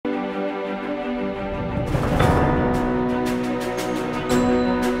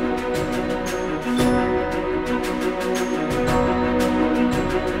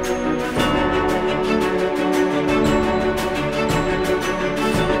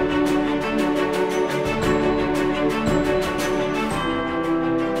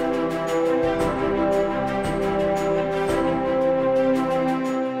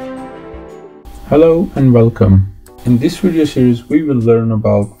Hello and welcome. In this video series, we will learn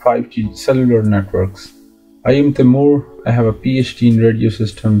about 5G cellular networks. I am Timur. I have a PhD in radio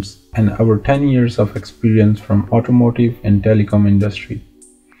systems and over 10 years of experience from automotive and telecom industry.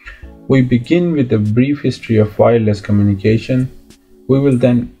 We begin with a brief history of wireless communication. We will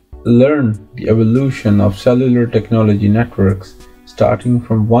then learn the evolution of cellular technology networks starting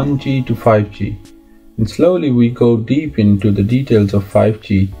from 1G to 5G. And slowly we go deep into the details of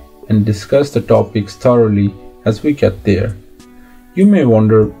 5G and discuss the topics thoroughly as we get there. You may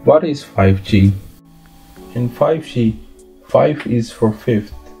wonder, what is 5G? In 5G, 5 is for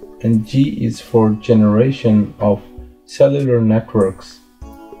fifth and G is for generation of cellular networks.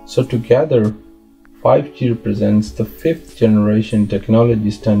 So together, 5G represents the fifth generation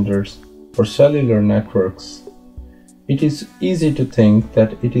technology standards for cellular networks. It is easy to think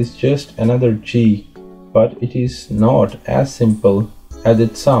that it is just another G, but it is not as simple as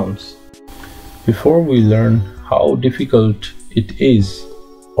it sounds. Before we learn how difficult it is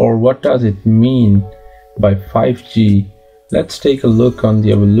or what does it mean by 5G, let's take a look on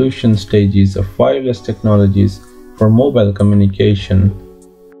the evolution stages of wireless technologies for mobile communication.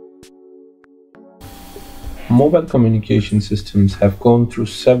 Mobile communication systems have gone through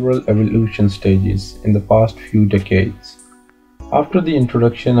several evolution stages in the past few decades. After the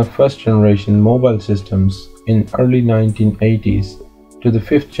introduction of first-generation mobile systems in early 1980s to the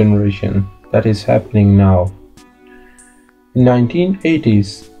fifth generation that is happening now. In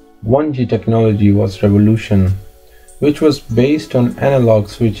 1980s, 1G technology was revolution, which was based on analog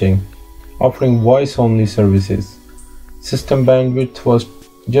switching, offering voice-only services. System bandwidth was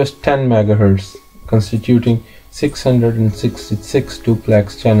just 10 MHz, constituting 666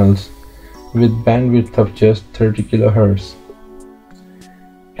 duplex channels with bandwidth of just 30 kHz.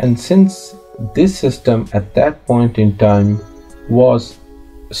 And since this system at that point in time was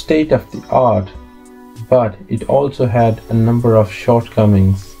state of the art, but it also had a number of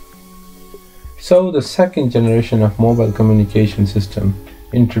shortcomings. So the second generation of mobile communication system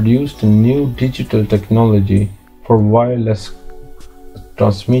introduced a new digital technology for wireless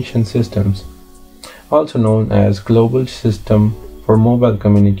transmission systems, also known as Global System for Mobile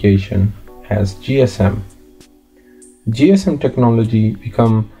Communication as GSM. GSM technology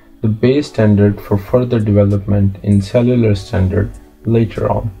became the base standard for further development in cellular standard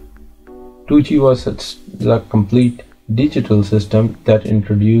later on. 2G was the complete digital system that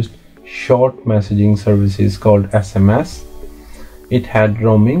introduced short messaging services called SMS. It had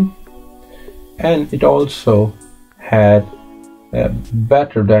roaming and it also had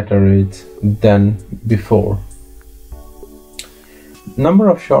better data rates than before. Number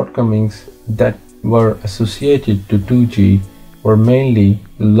of shortcomings that were associated to 2G were mainly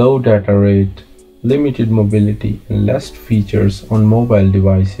low data rate, limited mobility, and less features on mobile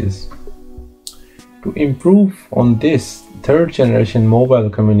devices. To improve on this, third generation mobile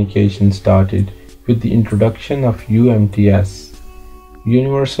communication started with the introduction of UMTS,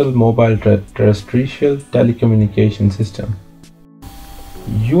 Universal Mobile Terrestrial Telecommunication System.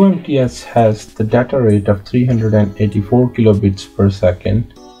 UMTS has the data rate of 384 kilobits per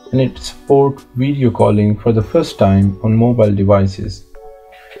second and it supports video calling for the first time on mobile devices.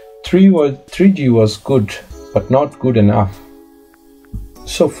 3G was good, but not good enough.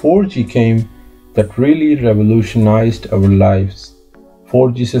 So 4G came that really revolutionized our lives.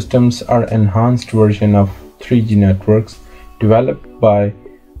 4G systems are enhanced version of 3G networks developed by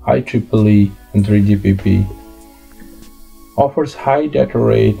IEEE and 3GPP. Offers high data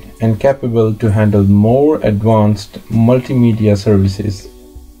rate and capable to handle more advanced multimedia services.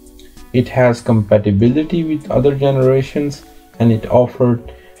 It has compatibility with other generations and it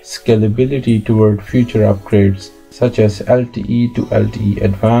offered scalability toward future upgrades such as LTE to LTE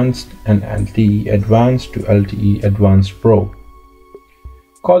Advanced and LTE Advanced to LTE Advanced Pro.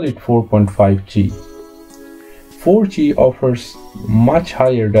 Call it 4.5G. 4G offers much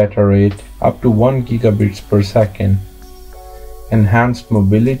higher data rate up to 1 gigabits per second. Enhanced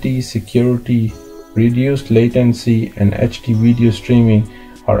mobility, security, reduced latency, and HD video streaming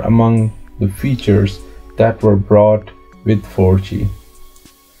are among the features that were brought with 4G.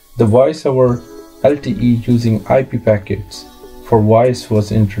 The voice over LTE using IP packets for voice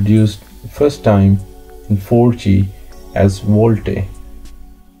was introduced first time in 4G as VoLTE.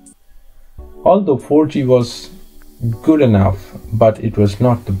 Although 4G was good enough, but it was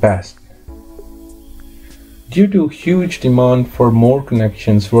not the best. Due to huge demand for more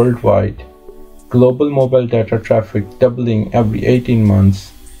connections worldwide, global mobile data traffic doubling every 18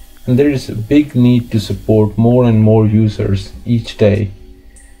 months, and there is a big need to support more and more users each day.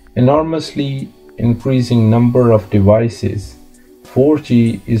 Enormously increasing number of devices,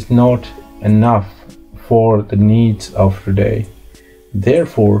 4G is not enough for the needs of today.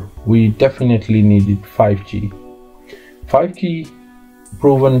 Therefore, we definitely needed 5G. 5G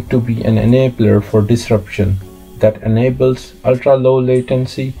proven to be an enabler for disruption that enables ultra-low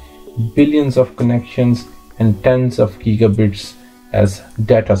latency, billions of connections, and tens of gigabits as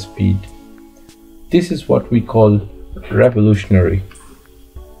data speed. This is what we call revolutionary.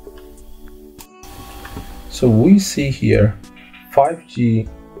 So we see here 5G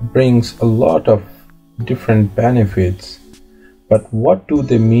brings a lot of different benefits, but what do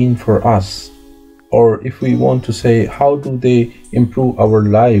they mean for us? Or if we want to say how do they improve our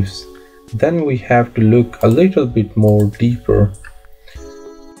lives, then we have to look a little bit more deeper.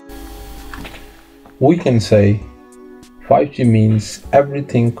 We can say 5G means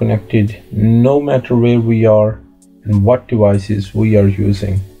everything connected no matter where we are and what devices we are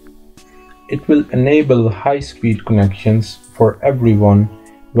using. It will enable high-speed connections for everyone,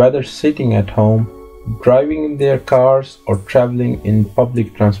 whether sitting at home, driving in their cars, or traveling in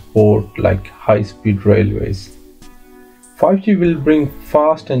public transport like high-speed railways. 5G will bring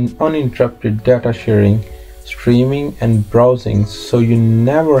fast and uninterrupted data sharing, streaming, and browsing, so you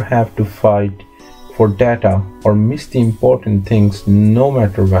never have to fight for data or miss the important things no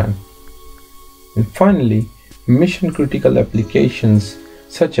matter when. And finally, mission-critical applications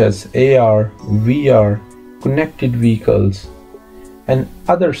such as AR, VR, connected vehicles, and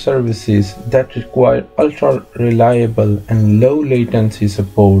other services that require ultra-reliable and low-latency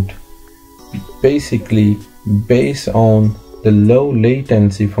support, basically based on the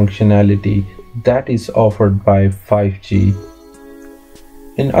low-latency functionality that is offered by 5G.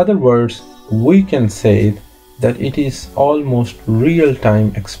 In other words, we can say that it is almost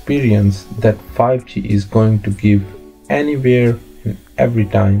real-time experience that 5G is going to give anywhere and every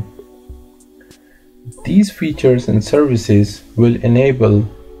time. These features and services will enable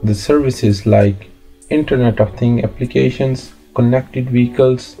the services like Internet of Things applications, connected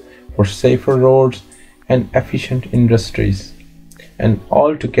vehicles for safer roads, and efficient industries. And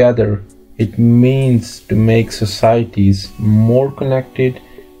altogether, it means to make societies more connected,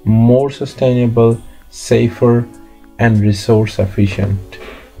 more sustainable, safer, and resource efficient.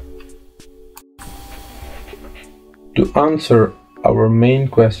 To answer our main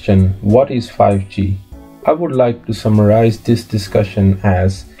question, what is 5G? I would like to summarize this discussion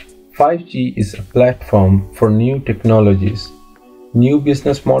as 5G is a platform for new technologies, new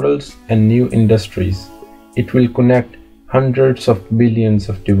business models, and new industries. It will connect hundreds of billions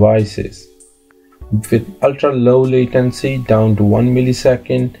of devices with ultra low latency down to 1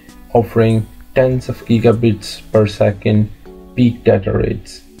 millisecond, offering tens of gigabits per second peak data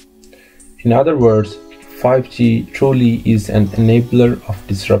rates. In other words, 5G truly is an enabler of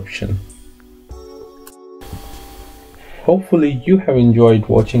disruption. Hopefully you have enjoyed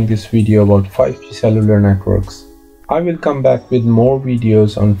watching this video about 5G cellular networks. I will come back with more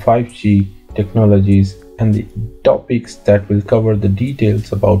videos on 5G technologies and the topics that will cover the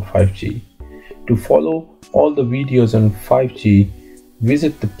details about 5G. To follow all the videos on 5G,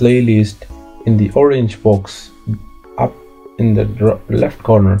 visit the playlist in the orange box up in the left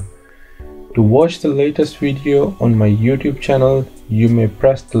corner. To watch the latest video on my YouTube channel, you may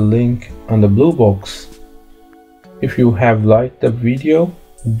press the link on the blue box. If you have liked the video,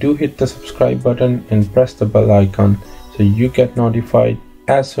 do hit the subscribe button and press the bell icon so you get notified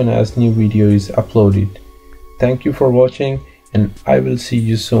as soon as new video is uploaded. Thank you for watching, and I will see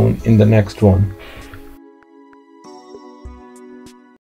you soon in the next one.